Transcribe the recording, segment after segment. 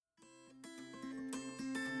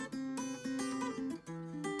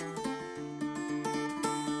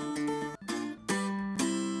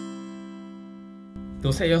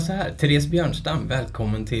Då säger jag så här, Therese Björnstam,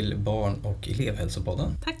 välkommen till Barn- och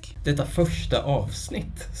elevhälsopodden. Tack. Detta första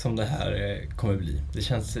avsnitt som det här kommer bli. Det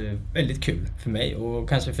känns väldigt kul för mig och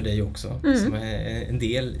kanske för dig också. Som är en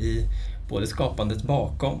del i både skapandet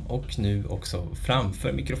bakom och nu också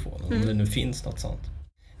framför mikrofonen. Om det nu finns något sånt.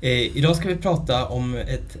 Idag ska vi prata om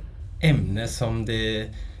ett ämne som det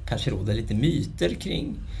kanske råder lite myter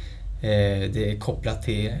kring. Det är kopplat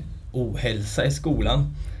till ohälsa i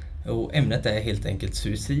skolan. Och ämnet är helt enkelt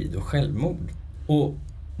suicid och självmord. Och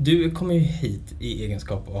du kommer ju hit i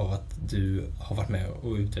egenskap av att du har varit med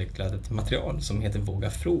och utvecklat ett material som heter Våga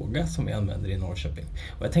fråga som vi använder i Norrköping.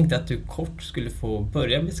 Och jag tänkte att du kort skulle få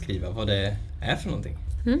börja beskriva vad det är för någonting.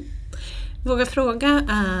 Våga fråga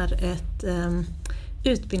är ett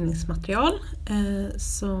utbildningsmaterial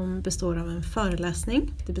som består av en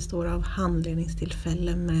föreläsning. Det består av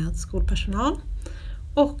handledningstillfällen med skolpersonal.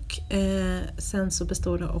 Och sen så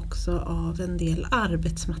består det också av en del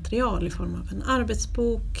arbetsmaterial i form av en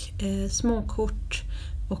arbetsbok, småkort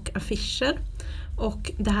och affischer.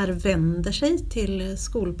 Och det här vänder sig till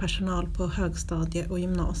skolpersonal på högstadie och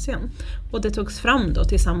gymnasien. Och det togs fram då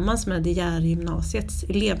tillsammans med De Geer gymnasiets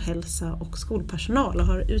elevhälsa och skolpersonal och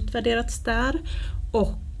har utvärderats där.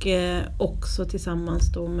 Och också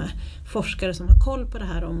tillsammans då med forskare som har koll på det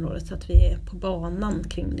här området så att vi är på banan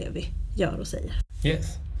kring det vi gör och säger.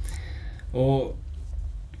 Yes. Och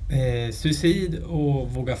suicid och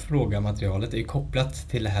Våga fråga-materialet är ju kopplat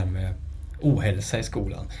till det här med ohälsa i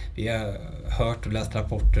skolan. Vi har hört och läst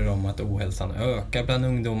rapporter om att ohälsan ökar bland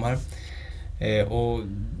ungdomar. Och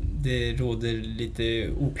det råder lite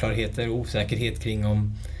oklarheter och osäkerhet kring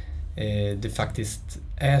om det faktiskt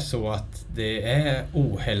är så att det är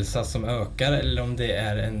ohälsa som ökar eller om det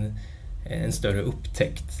är en större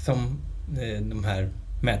upptäckt som de här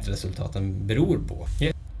mätresultaten beror på.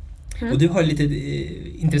 Och du har ett lite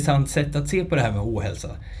intressant sätt att se på det här med ohälsa.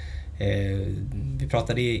 Vi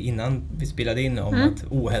pratade innan vi spelade in om att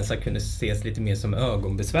ohälsa kunde ses lite mer som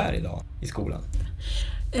ögonbesvär idag i skolan.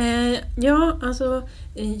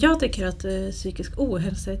 Jag tycker att psykisk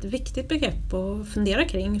ohälsa är ett viktigt begrepp att fundera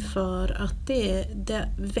kring för att det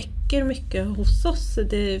väcker mycket hos oss.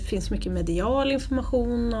 Det finns mycket medial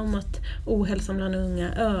information om att ohälsan bland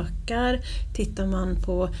unga ökar. Tittar man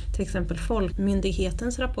på till exempel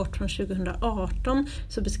Folkmyndighetens rapport från 2018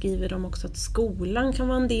 så beskriver de också att skolan kan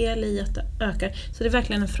vara en del i att det ökar. Så det är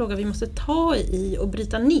verkligen en fråga vi måste ta i och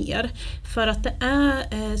bryta ner för att det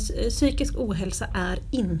är psykisk ohälsa är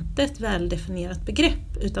inte ett väldefinierat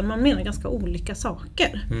begrepp utan man menar ganska olika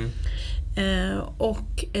saker.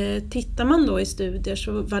 Tittar man då i studier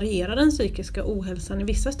så varierar den psykiska ohälsan. I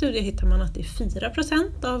vissa studier hittar man att det är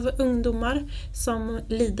 4% av ungdomar som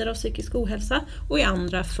lider av psykisk ohälsa och i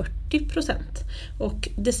andra 40%. Och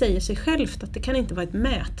det säger sig självt att det kan inte vara ett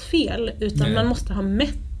mätfel utan man måste ha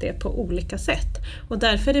mätt det på olika sätt. Och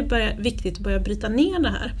därför är det viktigt att börja bryta ner det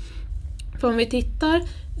här. För om vi tittar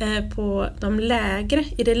på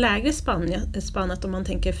i det lägre spannet om man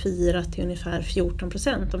tänker 4 till ungefär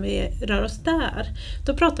 14%, om vi rör oss där,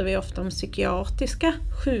 då pratar vi ofta om psykiatriska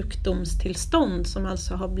sjukdomstillstånd som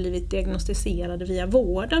alltså har blivit diagnostiserade via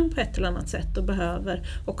vården på ett eller annat sätt och behöver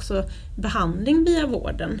också behandling via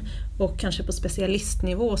vården och kanske på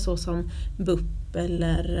specialistnivå såsom BUP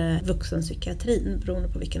eller vuxenpsykiatrin beroende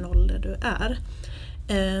på vilken ålder du är.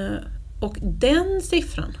 Och den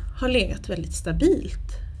siffran har legat väldigt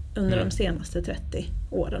stabilt under de senaste 30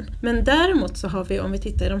 åren. Men däremot så har vi, om vi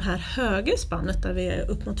tittar i de här högre spannet där vi är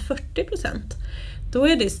upp mot 40%, då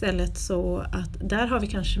är det istället så att där har vi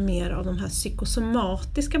kanske mer av de här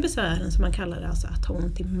psykosomatiska besvären som man kallar det, alltså att ha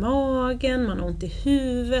ont i magen, man har ont i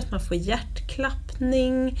huvudet, man får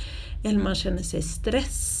hjärtklappning eller man känner sig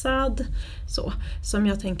stressad. Så, som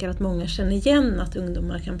jag tänker att många känner igen att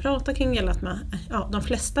ungdomar kan prata kring eller att de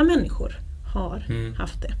flesta människor har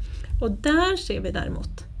haft det. Och där ser vi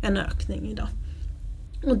däremot en ökning idag.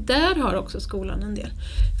 Och där har också skolan en del.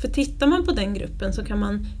 För tittar man på den gruppen så kan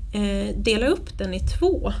man dela upp den i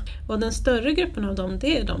 2. Och den större gruppen av dem,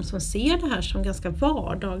 det är de som ser det här som ganska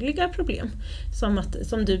vardagliga problem.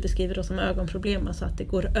 Som du beskriver då som ögonproblem, alltså att det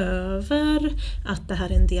går över, att det här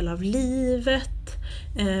är en del av livet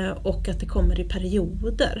och att det kommer i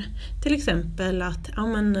perioder. Till exempel att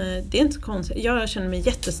det är inte så konstigt, jag känner mig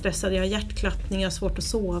jättestressad, jag har hjärtklappning, jag har svårt att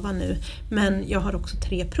sova nu, men jag har också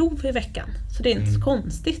 3 prov i veckan. Så det är inte så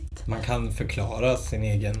konstigt. Man kan förklara sin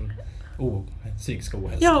egen psykisk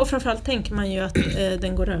ohälsa. Ja, och framförallt tänker man ju att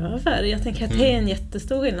den går över. Jag tänker att det är en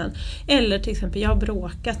jättestor skillnad. Eller till exempel, jag har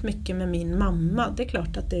bråkat mycket med min mamma. Det är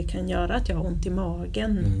klart att det kan göra att jag har ont i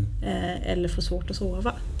magen eller får svårt att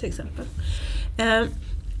sova till exempel.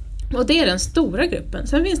 Och det är den stora gruppen.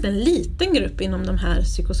 Sen finns det en liten grupp inom de här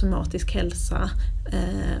psykosomatisk hälsa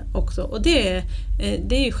också. Och det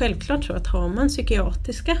är ju självklart så att har man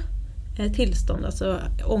psykiatriska tillstånd, alltså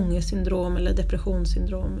ångestsyndrom eller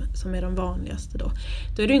depressionssyndrom som är de vanligaste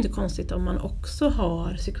då är det ju inte konstigt om man också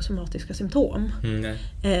har psykosomatiska symptom.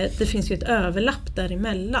 Det finns ju ett överlapp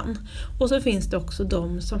däremellan. Och så finns det också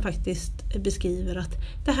de som faktiskt beskriver att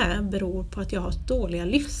det här beror på att jag har dåliga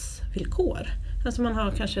livsvillkor. Alltså man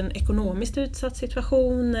har kanske en ekonomiskt utsatt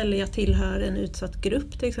situation eller jag tillhör en utsatt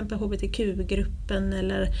grupp, till exempel hbtq-gruppen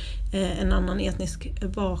eller en annan etnisk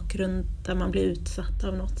bakgrund där man blir utsatt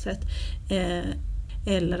av något sätt.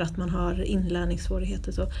 Eller att man har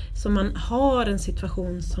inlärningssvårigheter. Så man har en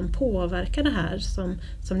situation som påverkar det här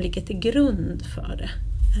som ligger till grund för det.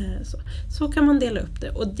 Så kan man dela upp det.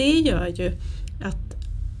 Och det gör ju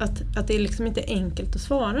att det är liksom inte enkelt att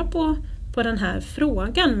svara på den här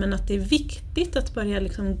frågan, men att det är viktigt att börja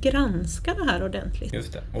liksom granska det här ordentligt.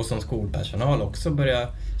 Just det. Och som skolpersonal också börja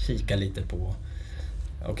kika lite på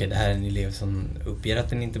okej, det här är en elev som uppger att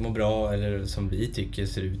den inte mår bra eller som vi tycker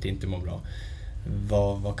ser ut inte mår bra.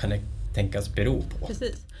 Vad kan det tänkas bero på?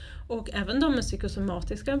 Precis. Och även de med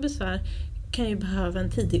psykosomatiska besvär kan ju behöva en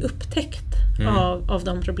tidig upptäckt av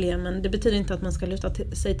de problemen. Det betyder inte att man ska luta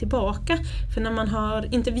sig tillbaka. För när man har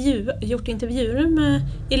gjort intervjuer med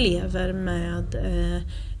elever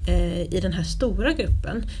i den här stora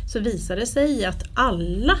gruppen så visar det sig att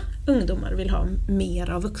alla ungdomar vill ha mer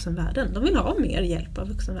av vuxenvärlden. De vill ha mer hjälp av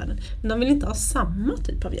vuxenvärlden. Men de vill inte ha samma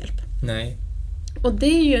typ av hjälp. Nej. Och det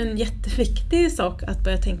är ju en jätteviktig sak att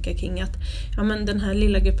börja tänka kring att men den här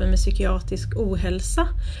lilla gruppen med psykiatrisk ohälsa,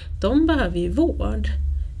 de behöver ju vård.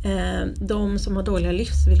 De som har dåliga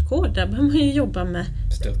livsvillkor, där behöver man ju jobba med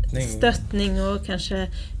stöttning och kanske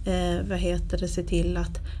se till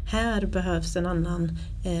att här behövs en annan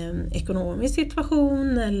ekonomisk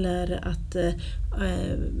situation eller att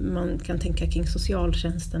man kan tänka kring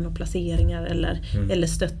socialtjänsten och placeringar eller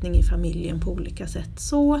stöttning i familjen på olika sätt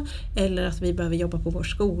eller att vi behöver jobba på vår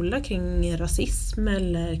skola kring rasism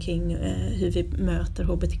eller kring hur vi möter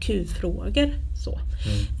hbtq-frågor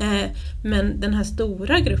men den här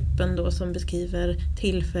stora gruppen då som beskriver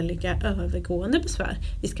tillfälliga övergående besvär,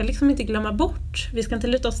 vi ska liksom inte glömma bort, vi ska inte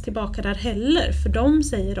luta oss tillbaka där heller, för de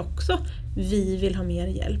säger också vi vill ha mer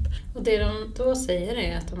hjälp. Och det de då säger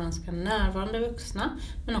är att de önskar närvarande vuxna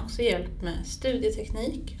men också hjälp med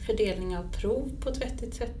studieteknik, fördelning av prov på ett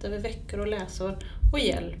vettigt sätt över veckor och läsår och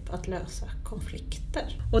hjälp att lösa konflikter.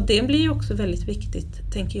 Och det blir ju också väldigt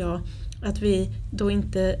viktigt, tänker jag, att vi då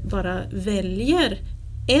inte bara väljer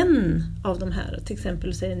en av de här, till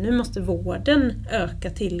exempel säger nu måste vården öka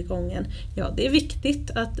tillgången. Ja, det är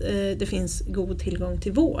viktigt att det finns god tillgång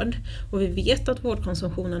till vård och vi vet att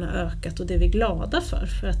vårdkonsumtionen har ökat och det är vi glada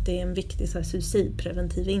för att det är en viktig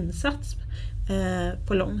suicidpreventiv insats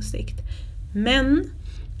på lång sikt. Men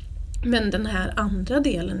den här andra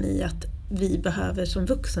delen i att vi behöver som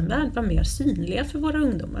vuxenvärld vara mer synliga för våra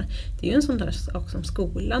ungdomar. Det är ju en sån där sak som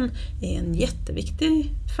skolan är en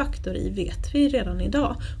jätteviktig faktor i, vet vi redan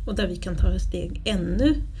idag. Och där vi kan ta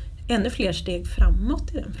ännu fler steg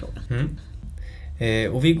framåt i den frågan.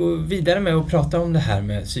 Och vi går vidare med att prata om det här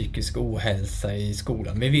med psykisk ohälsa i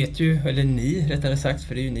skolan. Vi vet ju, eller ni rättare sagt,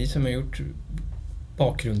 för det är ju ni som har gjort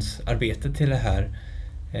bakgrundsarbetet till det här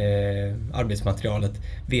arbetsmaterialet,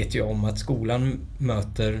 vet ju om att skolan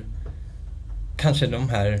möter kanske de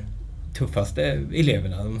här tuffaste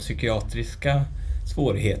eleverna, de psykiatriska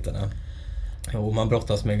svårigheterna. Och man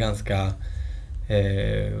brottas med ganska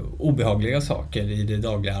obehagliga saker i det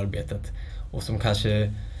dagliga arbetet och som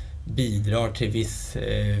kanske bidrar till viss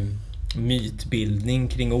mytbildning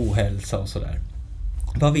kring ohälsa och sådär.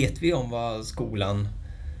 Vad vet vi om vad skolan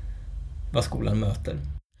möter?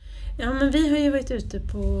 Ja, men vi har ju varit ute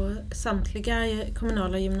på samtliga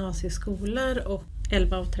kommunala gymnasieskolor och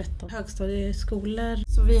 11 av 13 högstadieskolor.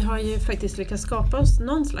 Så vi har ju faktiskt lyckats skapa oss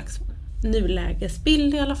någon slags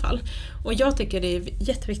nulägesbild i alla fall. Och jag tycker det är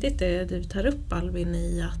jätteviktigt det du tar upp, Albin,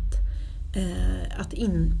 i att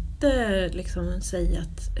inte liksom säga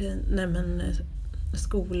att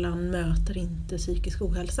skolan möter inte psykisk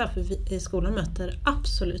ohälsa, för skolan möter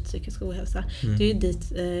absolut psykisk ohälsa. Det är ju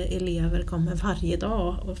dit elever kommer varje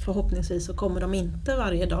dag och förhoppningsvis så kommer de inte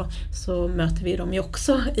varje dag, så möter vi dem ju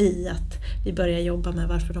också i att vi börjar jobba med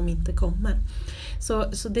varför de inte kommer.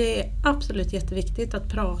 Så det är absolut jätteviktigt att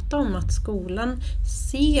prata om att skolan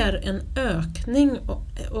ser en ökning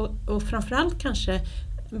och framförallt kanske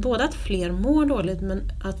både att fler mår dåligt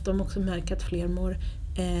men att de också märker att fler mår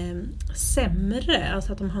sämre,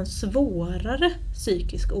 alltså att de har en svårare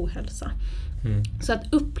psykisk ohälsa. Så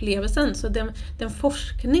att upplevelsen, så den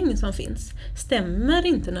forskning som finns stämmer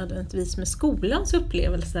inte nödvändigtvis med skolans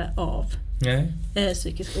upplevelse av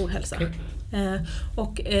psykisk ohälsa.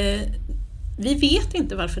 Vi vet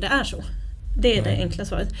inte varför det är så. Det är det enkla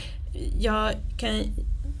svaret.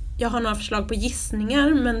 Jag har några förslag på gissningar,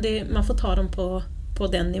 men man får ta dem på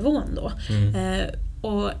den nivån då.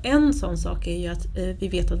 Och en sån sak är ju att vi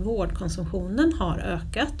vet att vårdkonsumtionen har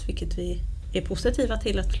ökat, vilket vi är positiva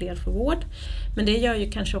till att fler får vård. Men det gör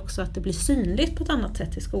ju kanske också att det blir synligt på ett annat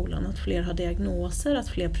sätt i skolan. Att fler har diagnoser, att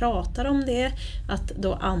fler pratar om det. Att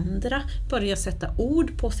då andra börjar sätta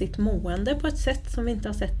ord på sitt mående på ett sätt som vi inte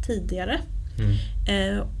har sett tidigare.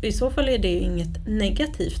 I så fall är det ju inget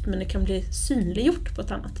negativt, men det kan bli synliggjort på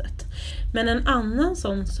ett annat sätt. Men en annan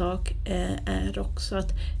sån sak är också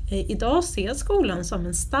att idag ser skolan som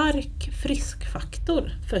en stark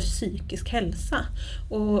friskfaktor för psykisk hälsa.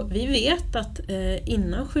 Och vi vet att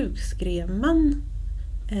innan sjukskrev man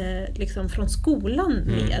liksom från skolan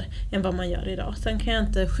mer än vad man gör idag. Sen kan jag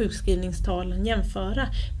inte sjukskrivningstalen jämföra,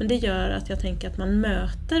 men det gör att jag tänker att man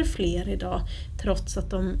möter fler idag trots att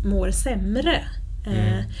de mår sämre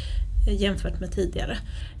jämfört med tidigare.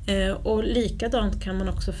 Och likadant kan man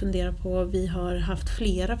också fundera på, vi har haft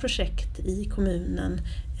flera projekt i kommunen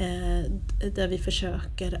där vi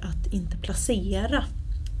försöker att inte placera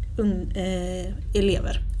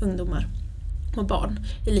ungdomar och barn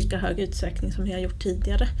i lika hög utsträckning som vi har gjort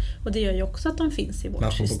tidigare. Och det gör ju också att de finns i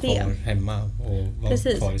vårt system. Man får bo kvar hemma och vara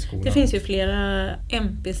kvar i skolan. Det finns ju flera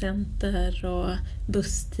MP-center och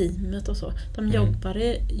bussteamet och så. De jobbar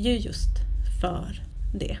ju just för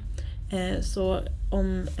det. Så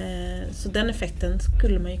den effekten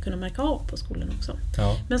skulle man ju kunna märka av på skolan också.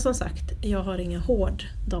 Ja. Men som sagt, jag har inga hård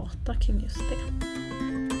data kring just det.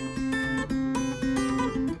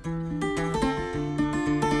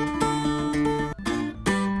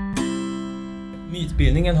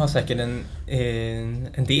 Mytbildningen har säkert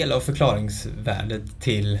en del av förklaringsvärdet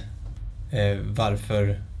till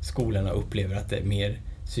varför skolorna upplever att det är mer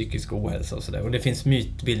psykisk ohälsa och sådär. Och det finns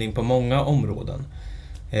mytbildning på många områden.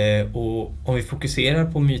 Och om vi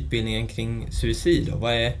fokuserar på mytbildningen kring suicid då,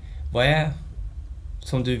 vad är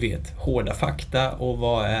som du vet hårda fakta och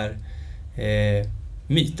vad är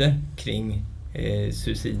myter kring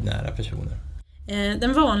suicidnära personer?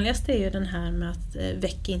 Den vanligaste är ju den här med att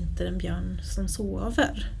väck inte den björn som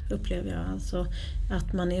sover, upplever jag. Alltså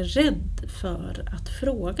att man är rädd för att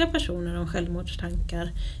fråga personer om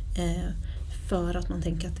självmordstankar för att man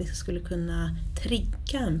tänker att det skulle kunna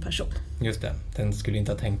trigga en person. Just det, den skulle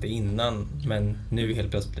inte ha tänkt det innan, men nu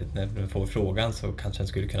helt plötsligt när den får frågan så kanske den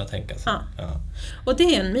skulle kunna tänka sig. Ja. Och det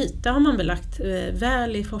är en myt, det har man belagt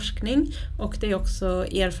väl i forskning, och det är också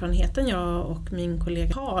erfarenheten jag och min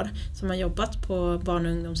kollega har som har jobbat på barn-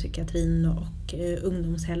 och ungdomspsykiatrin och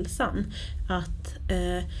ungdomshälsan, att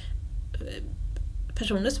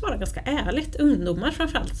personer svarar ganska ärligt, ungdomar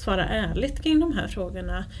framförallt svarar ärligt kring de här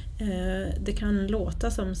frågorna. Det kan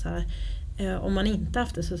låta som så här, om man inte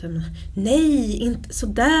haft det så säger man nej, inte så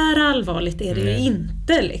där allvarligt är det ju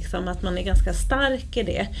inte, liksom, att man är ganska stark i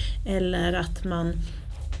det, eller att man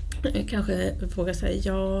kanske vågar säga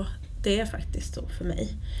ja, det är faktiskt så för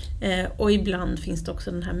mig. Och ibland finns det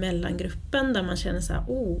också den här mellangruppen där man känner så här,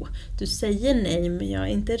 du säger nej, men jag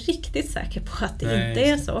är inte riktigt säker på att det inte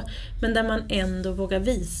är så. Men där man ändå vågar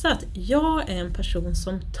visa att jag är en person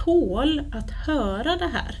som tål att höra det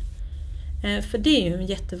här. För det är ju en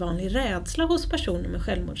jättevanlig rädsla hos personer med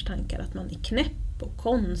självmordstankar, att man är knäpp och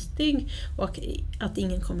konstig och att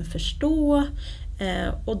ingen kommer förstå.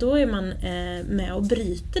 Och då är man med och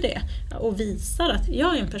bryter det och visar att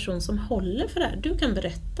jag är en person som håller för det här. Du kan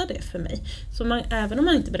berätta det för mig. Så även om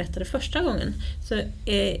man inte berättar det första gången så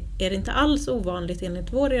är det inte alls ovanligt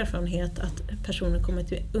enligt vår erfarenhet att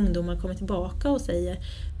ungdomar kommer tillbaka och säger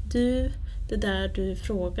det där du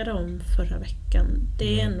frågade om förra veckan,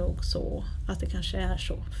 det är nog så att det kanske är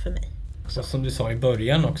så för mig. Så som du sa i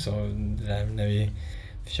början också, när vi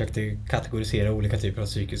försökte kategorisera olika typer av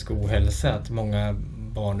psykisk ohälsa, att många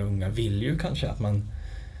barn och unga vill ju kanske att man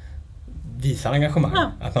visar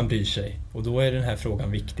engagemang, att man bryr sig. Och då är den här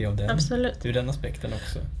frågan viktig av den, Absolut. ur den aspekten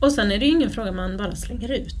också. Och sen är det ju ingen fråga man bara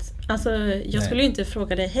slänger ut. Alltså, jag skulle ju inte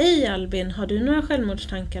fråga dig, hej Albin, har du några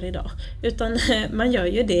självmordstankar idag? Utan man gör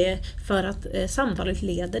ju det för att samtalet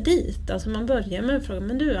leder dit. Alltså man börjar med att fråga,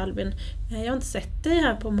 men du Albin, jag har inte sett dig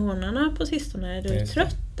här på morgnarna på sistone, är du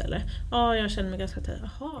trött eller? Ja, jag känner mig ganska trött.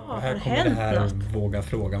 Jaha, här har kommer hänt det här något? Våga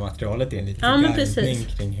fråga-materialet in lite precis.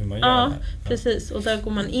 kring hur man gör Ja, det här. precis. Och där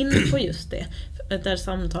går man in på just det. Där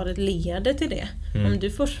samtalet leder till det. Om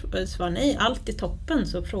du får svar nej, allt i toppen,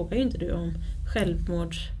 så frågar ju inte du om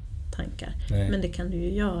självmordstankar. Nej. Men det kan du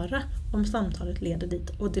ju göra om samtalet leder dit.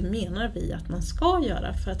 Och det menar vi att man ska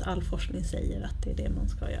göra, för att all forskning säger att det är det man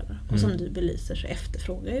ska göra. Och som du belyser så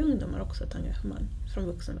efterfrågar ju ungdomar också ett engagemang från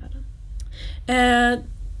vuxenvärlden.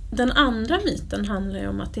 Den andra myten handlar ju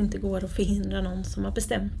om att det inte går att förhindra någon som har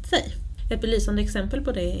bestämt sig. Ett belysande exempel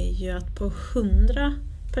på det är ju att på 100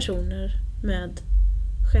 personer med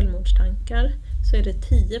självmordstankar så är det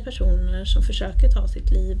 10 personer som försöker ta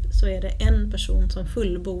sitt liv, så är det en person som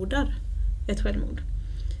fullbordar ett självmord.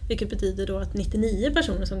 Vilket betyder då att 99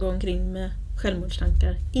 personer som går omkring med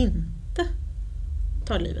självmordstankar inte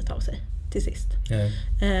tar livet av sig till sist.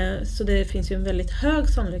 Så det finns ju en väldigt hög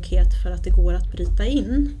sannolikhet för att det går att bryta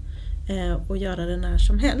in och göra det när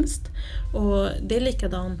som helst. Och det är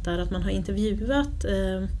likadant där, att man har intervjuat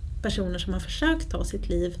personer som har försökt ta sitt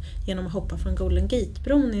liv genom att hoppa från Golden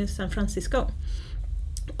Gate-bron i San Francisco.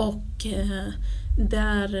 Och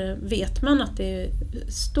där vet man att det är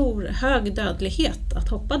hög dödlighet att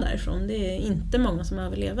hoppa därifrån. Det är inte många som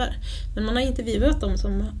överlever. Men man har intervjuat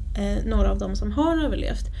några av dem som har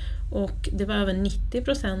överlevt. Och det var över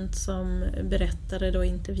 90% som berättade då i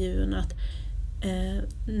intervjun att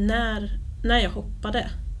när jag hoppade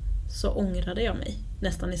så ångrade jag mig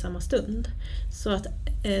nästan i samma stund. Så att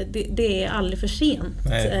det är aldrig för sent.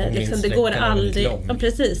 Nej, det går aldrig,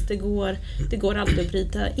 precis, det går aldrig att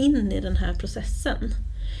bryta in i den här processen.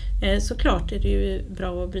 Såklart är det ju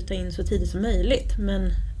bra att bryta in så tidigt som möjligt,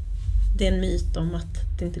 men det är en myt om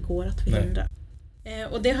att det inte går att förhindra.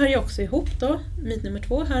 Och det hör ju också ihop då, myt nummer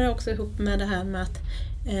 2 hör också ihop med det här med att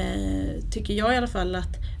tycker jag i alla fall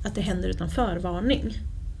att det händer utan förvarning.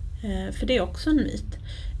 För det är också en myt.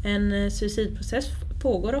 En suicidprocess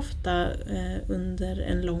pågår ofta under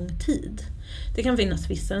en lång tid. Det kan finnas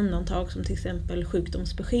vissa undantag som till exempel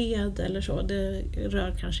sjukdomsbesked eller så. Det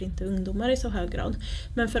rör kanske inte ungdomar i så hög grad.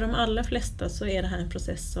 Men för de allra flesta så är det här en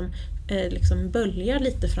process som liksom böljar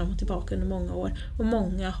lite fram och tillbaka under många år. Och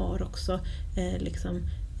många har också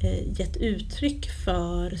gett uttryck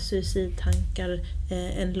för suicidtankar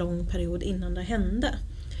en lång period innan det hände.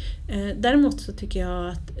 Däremot så tycker jag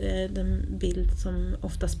att den bild som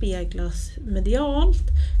ofta speglas medialt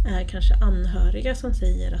är kanske anhöriga som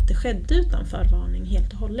säger att det skedde utan förvarning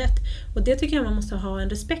helt och hållet. Och det tycker jag man måste ha en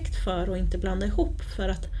respekt för och inte blanda ihop, för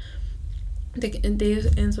att det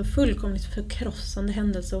är en så fullkomligt förkrossande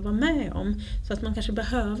händelse att vara med om. Så att man kanske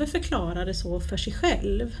behöver förklara det så för sig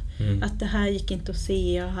själv. Att det här gick inte att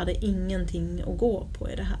se, jag hade ingenting att gå på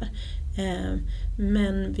i det här.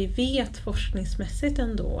 Men vi vet forskningsmässigt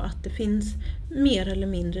ändå att det finns mer eller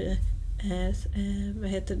mindre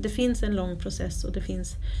det finns en lång process och det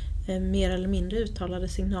finns mer eller mindre uttalade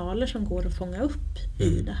signaler som går att fånga upp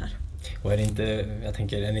i det här. Och är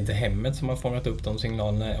det inte hemmet som har fångat upp de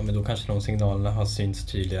signalerna? Ja, men då kanske de signalerna har synts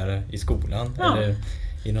tydligare i skolan eller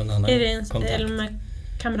i någon annan kontakt. Eller med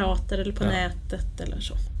kamrater eller på nätet eller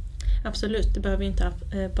så. Absolut, det behöver ju inte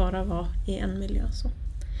bara vara i en miljö så.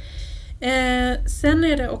 Sen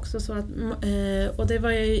är det också så att, och det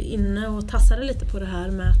var jag ju inne och tassade lite på det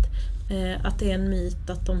här med att det är en myt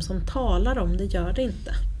att de som talar om det gör det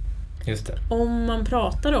inte. Just det. Om man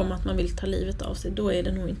pratar om att man vill ta livet av sig, då är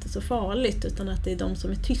det nog inte så farligt, utan att det är de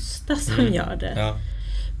som är tysta som gör det. Ja.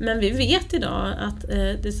 Men vi vet idag att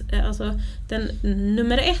den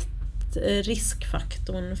nummer 1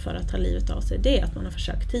 riskfaktorn för att ta livet av sig, det är att man har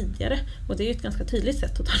försökt tidigare. Och det är ju ett ganska tydligt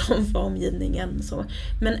sätt att tala om för omgivningen. Så.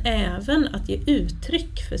 Men även att ge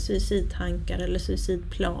uttryck för suicidtankar eller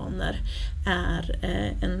suicidplaner är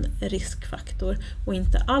en riskfaktor. Och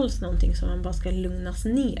inte alls någonting som man bara ska lugnas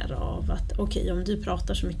ner av. Att okej, om du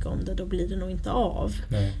pratar så mycket om det, då blir det nog inte av.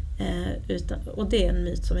 Och det är en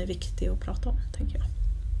myt som är viktig att prata om, tänker jag.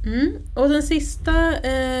 Och den sista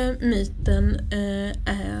myten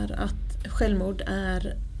är att självmord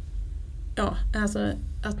är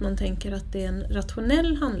att man tänker att det är en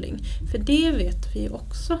rationell handling. För det vet vi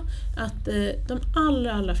också att de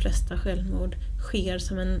allra flesta självmord sker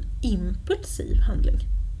som en impulsiv handling.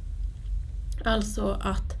 Alltså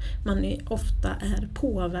att man ofta är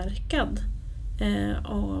påverkad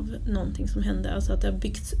av någonting som händer. Alltså att det har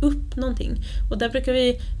byggts upp någonting. Och där brukar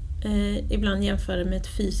vi ibland jämför det med ett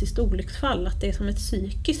fysiskt olycksfall, att det är som ett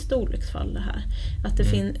psykiskt olycksfall det här. Att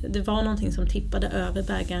det var någonting som tippade över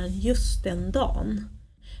bägaren just den dagen.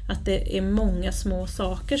 Att det är många små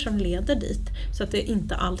saker som leder dit, så att det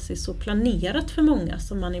inte alls är så planerat för många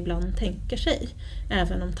som man ibland tänker sig,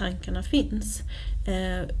 även om tankarna finns,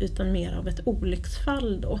 utan mer av ett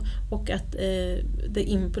olycksfall då. Och att det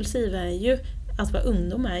impulsiva är ju, att vara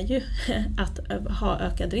ungdom är ju att ha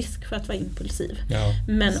ökad risk för att vara impulsiv. Ja,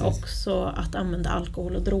 men precis. också att använda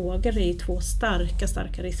alkohol och droger är 2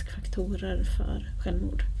 starka riskfaktorer för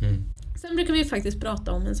självmord. Sen brukar vi faktiskt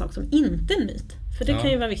prata om en sak som inte är en myt. För det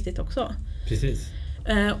kan ju vara viktigt också. Precis.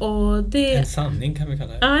 Och det, en sanning kan vi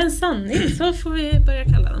kalla det. Ja, en sanning, så får vi börja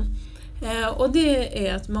kalla den. Och det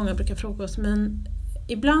är att många brukar fråga oss, men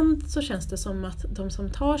ibland så känns det som att de som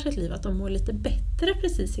tar sitt liv, att de mår lite bättre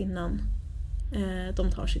precis innan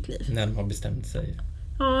de tar sitt liv. När de har bestämt sig.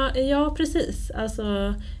 Ja, precis.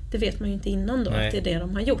 Alltså, det vet man ju inte innan då. Nej. Att det är det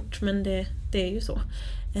de har gjort, men det är ju så.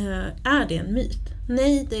 Är det en myt?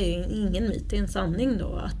 Nej, det är ingen myt, det är en sanning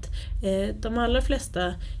då. Att de allra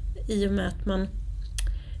flesta, i och med att man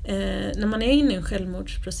när man är inne i en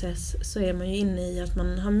självmordsprocess, så är man ju inne i att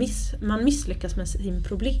man misslyckas med sin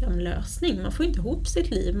problemlösning. Man får inte ihop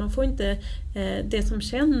sitt liv, man får inte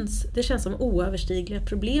det känns som oöverstigliga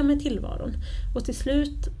problem i tillvaron. Och till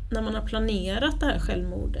slut, när man har planerat det här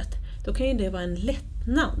självmordet, då kan ju det vara en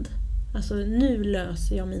lättnad. Alltså, nu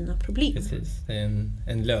löser jag mina problem. Precis, det är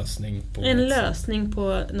en lösning på en lösning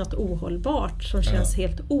på något ohållbart som känns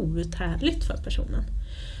helt outhärdligt för personen.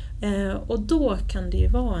 Och då kan det ju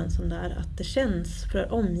vara en sån där att det känns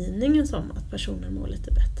för omgivningen som att personen mår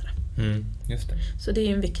lite bättre. Just det. Så det är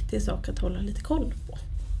ju en viktig sak att hålla lite koll på.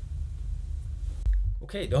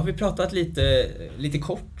 Okej, då har vi pratat lite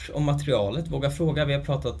kort om materialet. Våga fråga. Vi har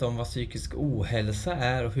pratat om vad psykisk ohälsa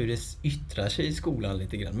är och hur det yttrar sig i skolan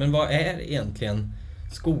lite grann. Men vad är egentligen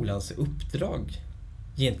skolans uppdrag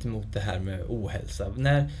gentemot det här med ohälsa?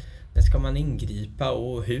 När ska man ingripa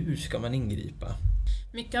och hur ska man ingripa?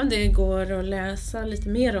 Mycket av det går att läsa lite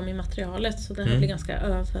mer om i materialet, så det här blir ganska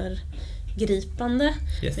övergripande.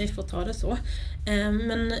 Yes. Vi får ta det så.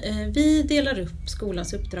 Men vi delar upp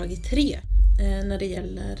skolans uppdrag i 3 när det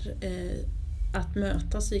gäller att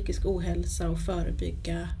möta psykisk ohälsa och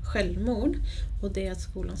förebygga självmord. Och det är att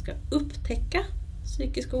skolan ska upptäcka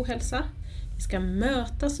psykisk ohälsa. Vi ska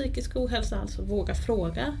möta psykisk ohälsa, alltså våga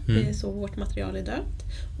fråga. Det är så vårt material är döpt.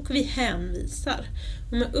 Och vi hänvisar.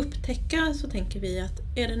 Och med upptäcka så tänker vi att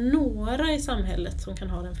är det några i samhället som kan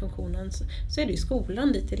ha den funktionen, så är det ju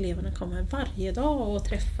skolan, dit eleverna kommer varje dag och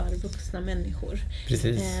träffar vuxna människor.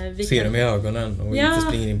 Precis, ser dem i ögonen och inte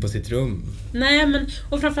springer in på sitt rum. Nej, men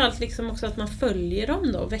och framförallt liksom också att man följer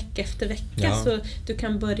dem då vecka efter vecka, så du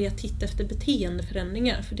kan börja titta efter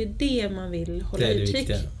beteendeförändringar, för det är det man vill hålla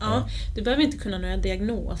utkik. Ja. Du behöver inte kunna några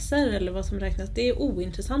diagnoser eller vad som räknas. Det är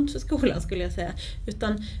ointressant för skolan, skulle jag säga.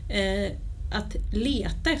 Utan att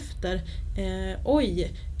leta efter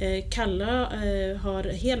Kalla har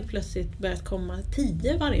helt plötsligt börjat komma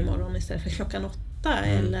 10 varje morgon istället för klockan 8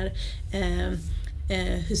 eller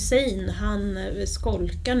Hussein, han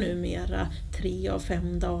skolkar numera 3 av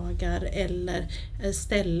 5 dagar, eller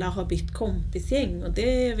Stella har bytt kompisgäng och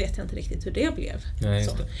det vet jag inte riktigt hur det blev. Nej,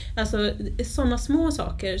 så. Alltså sådana små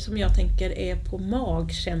saker som jag tänker är på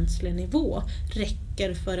magkänslenivå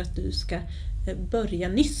räcker för att du ska börja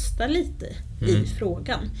nysta lite i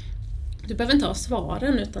frågan. Du behöver inte ha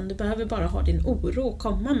svaren, utan du behöver bara ha din oro att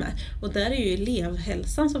komma med. Och där är ju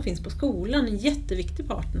elevhälsan som finns på skolan en jätteviktig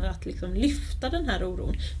partner att liksom lyfta den här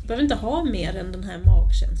oron. Du behöver inte ha mer än den här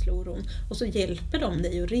magkänsloron. Och så hjälper de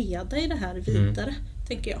dig att reda i det här vidare,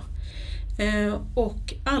 tänker jag.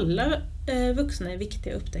 Och alla vuxna är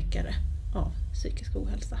viktiga upptäckare av psykisk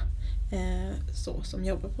ohälsa som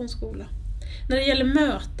jobbar på en skola. När det gäller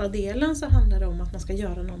möta-delen så handlar det om att man ska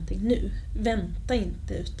göra någonting nu. Vänta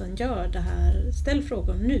inte, utan gör det här. Ställ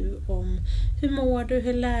frågor nu om hur mår du,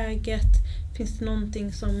 hur är läget, finns det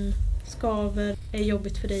någonting som skaver, är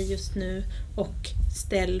jobbigt för dig just nu, och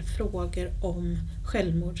ställ frågor om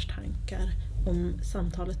självmordstankar, om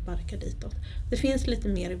samtalet barkar ditåt. Det finns lite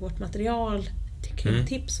mer i vårt material kring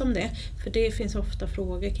tips om det, för det finns ofta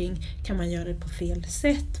frågor kring, kan man göra det på fel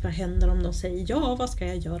sätt, vad händer om de säger ja, vad ska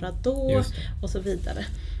jag göra då, och så vidare.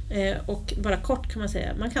 Och bara kort kan man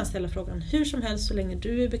säga, man kan ställa frågan hur som helst så länge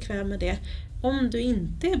du är bekväm med det. Om du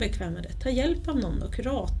inte är bekväm med det, ta hjälp av någon då.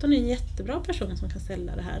 Kuratorn är en jättebra person som kan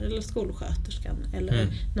ställa det här, eller skolsköterskan eller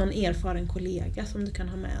någon erfaren kollega som du kan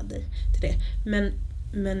ha med dig till det. Men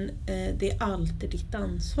Men det är alltid ditt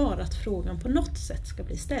ansvar att frågan på något sätt ska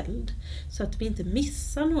bli ställd. Så att vi inte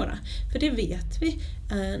missar några. För det vet vi.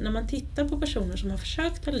 När man tittar på personer som har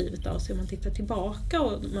försökt ta livet av sig. Och man tittar tillbaka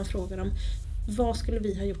och man frågar dem. Vad skulle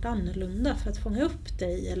vi ha gjort annorlunda för att fånga upp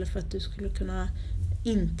dig? Eller för att du skulle kunna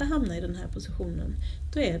inte hamna i den här positionen.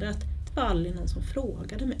 Då är det att det var aldrig någon som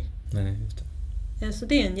frågade mig. Nej, just det. Så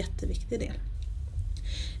det är en jätteviktig del.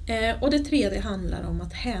 Och det tredje handlar om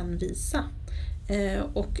att hänvisa.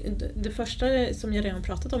 Och det första som jag redan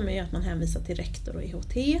pratat om är att man hänvisar till rektor och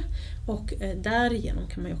IHT. Och därigenom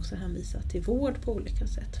kan man ju också hänvisa till vård på olika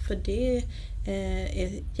sätt. För det är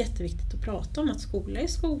jätteviktigt att prata om att skola är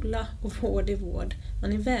skola och vård är vård.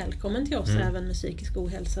 Man är välkommen till oss även med psykisk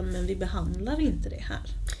ohälsa, men vi behandlar inte det här.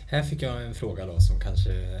 Här fick jag en fråga då som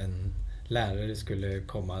kanske en lärare skulle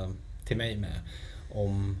komma till mig med.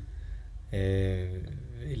 Om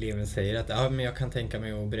eleven säger att men jag kan tänka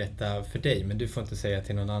mig att berätta för dig, men du får inte säga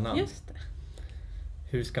till någon annan. Just det.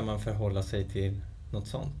 Hur ska man förhålla sig till något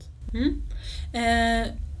sånt?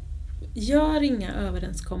 Gör inga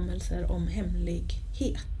överenskommelser om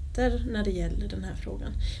hemligheter när det gäller den här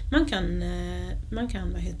frågan. Man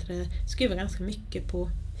kan skruva ganska mycket på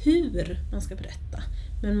hur man ska berätta.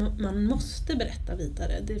 Men man måste berätta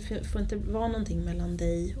vidare. Det får inte vara någonting mellan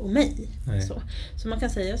dig och mig. Så man kan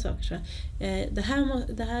säga saker så här.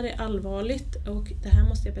 Det här är allvarligt och det här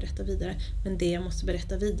måste jag berätta vidare. Men det jag måste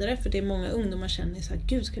berätta vidare, för det är många ungdomar känner så här,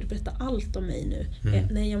 gud, ska du berätta allt om mig nu?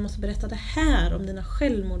 Nej, jag måste berätta det här om dina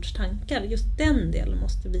självmordstankar. Just den delen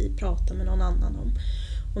måste vi prata med någon annan om.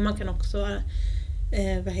 Och man kan också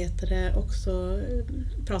också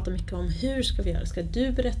prata mycket om hur ska vi göra. Ska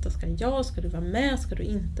du berätta? Ska du vara med? Ska du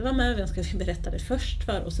inte vara med? Vem ska vi berätta det först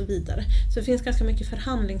för? Och så vidare. Så det finns ganska mycket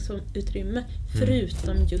förhandlingsutrymme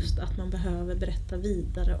förutom just att man behöver berätta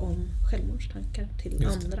vidare om självmordstankar till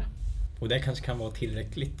andra. Och det kanske kan vara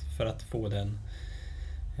tillräckligt för att få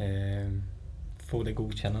det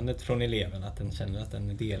godkännandet från eleven, att den känner att den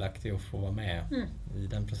är delaktig och får vara med i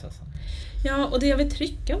den processen. Ja, och det jag vill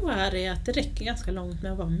trycka på här är att det räcker ganska långt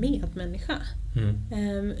med att vara medmänniska.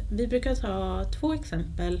 Vi brukar ta 2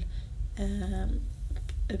 exempel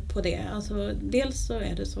på det. Alltså, dels så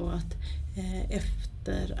är det så att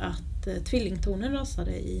efter att tvillingtornen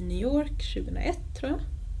rasade i New York 2001, tror jag.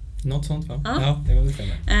 Något sånt, va? Ja, det var det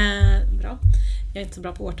stämmer. Bra. Jag är inte så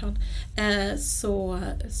bra på årtal.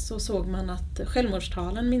 Så såg man att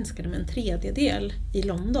självmordstalen minskade med 1/3 i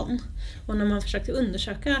London. Och när man försökte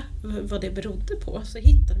undersöka vad det berodde på så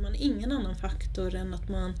hittade man ingen annan faktor än att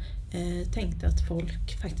man tänkte att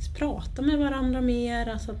folk faktiskt pratade med varandra mer,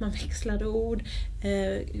 alltså att man växlade ord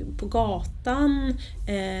på gatan,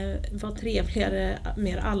 var trevligare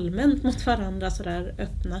mer allmänt mot varandra, sådär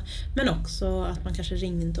öppna, men också att man kanske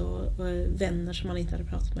ringde och vänner som man inte hade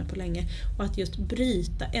pratat med på länge, och att just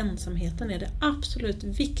bryta ensamheten är det absolut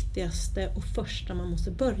viktigaste och första man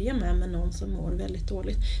måste börja med någon som mår väldigt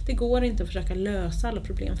dåligt. Det går inte att försöka lösa alla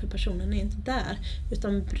problem för personen är inte där,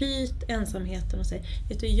 utan bryt ensamheten och säg,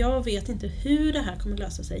 vet du, jag vet inte hur det här kommer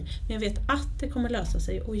lösa sig, men jag vet att det kommer lösa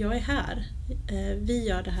sig och jag är här. Vi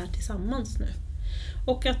gör det här tillsammans nu.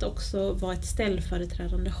 Och att också vara ett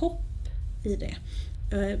ställföreträdande hopp i det.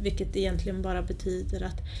 Vilket egentligen bara betyder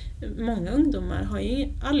att många ungdomar har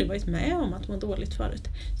ju aldrig varit med om att må dåligt förut.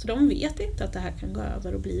 Så de vet inte att det här kan gå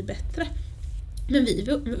över och bli bättre. Men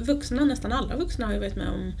vi vuxna, nästan alla vuxna, har ju varit med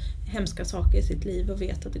om hemska saker i sitt liv och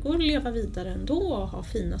vet att det går att leva vidare ändå och ha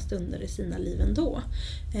fina stunder i sina liv ändå.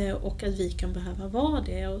 Och att vi kan behöva vara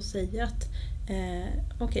det och säga att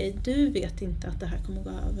okej, du vet inte att det här kommer gå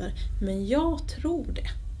över, men jag tror det.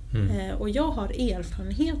 Och jag har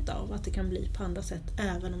erfarenhet av att det kan bli på andra sätt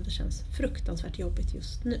även om det känns fruktansvärt jobbigt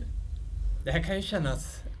just nu. Det här kan ju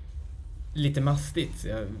kännas lite mastigt.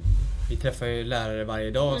 Vi träffar ju lärare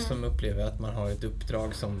varje dag som upplever att man har ett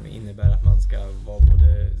uppdrag som innebär att man ska vara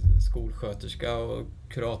både skolsköterska och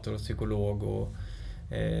kurator och psykolog och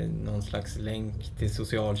någon slags länk till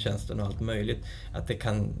socialtjänsten och allt möjligt. Att det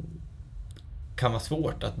kan vara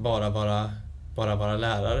svårt att bara vara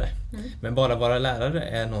lärare. Men bara vara lärare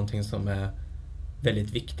är någonting som är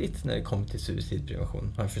väldigt viktigt när det kommer till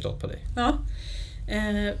suicidprevention. Har jag förstått på dig? Ja,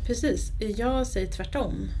 precis. Jag säger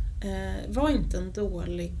tvärtom. Var inte en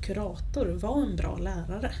dålig kurator, var en bra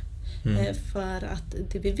lärare. För att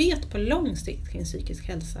det vi vet på lång sikt kring psykisk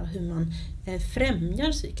hälsa, hur man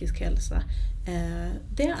främjar psykisk hälsa,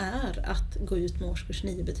 det är att gå ut med årskurs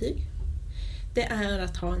 9-betyg. Det är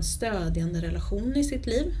att ha en stödjande relation i sitt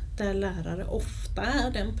liv, där lärare ofta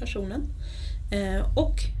är den personen.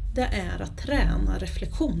 Och det är att träna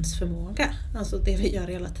reflektionsförmåga. Alltså det vi gör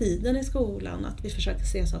hela tiden i skolan, att vi försöker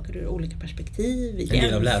se saker ur olika perspektiv. En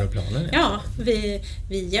del av läroplanen. Ja,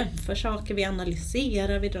 vi jämför saker, vi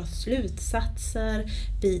analyserar, vi drar slutsatser,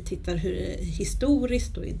 vi tittar hur det är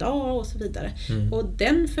historiskt och idag och så vidare. Och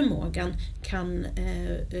den förmågan kan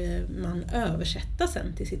man översätta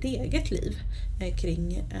sen till sitt eget liv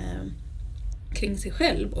kring sig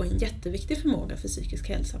själv, och en jätteviktig förmåga för psykisk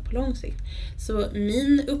hälsa på lång sikt. Så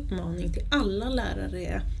min uppmaning till alla lärare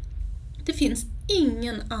är: det finns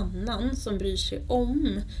ingen annan som bryr sig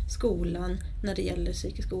om skolan när det gäller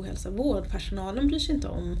psykisk ohälsa. Vårdpersonalen bryr sig inte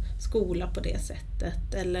om skola på det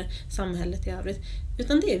sättet, eller samhället i övrigt,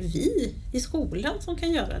 utan det är vi i skolan som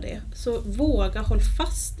kan göra det. Så våga håll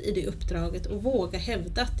fast i det uppdraget och våga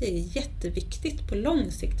hävda att det är jätteviktigt på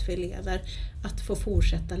lång sikt för elever att få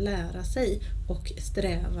fortsätta lära sig och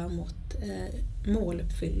sträva mot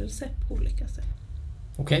måluppfyllelse på olika sätt.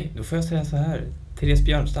 Okej, då får jag säga så här. Therese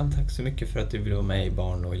Björnstam, tack så mycket för att du ville vara med i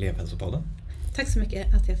Barn- och elevhälsopodden. Tack så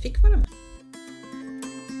mycket att jag fick vara med.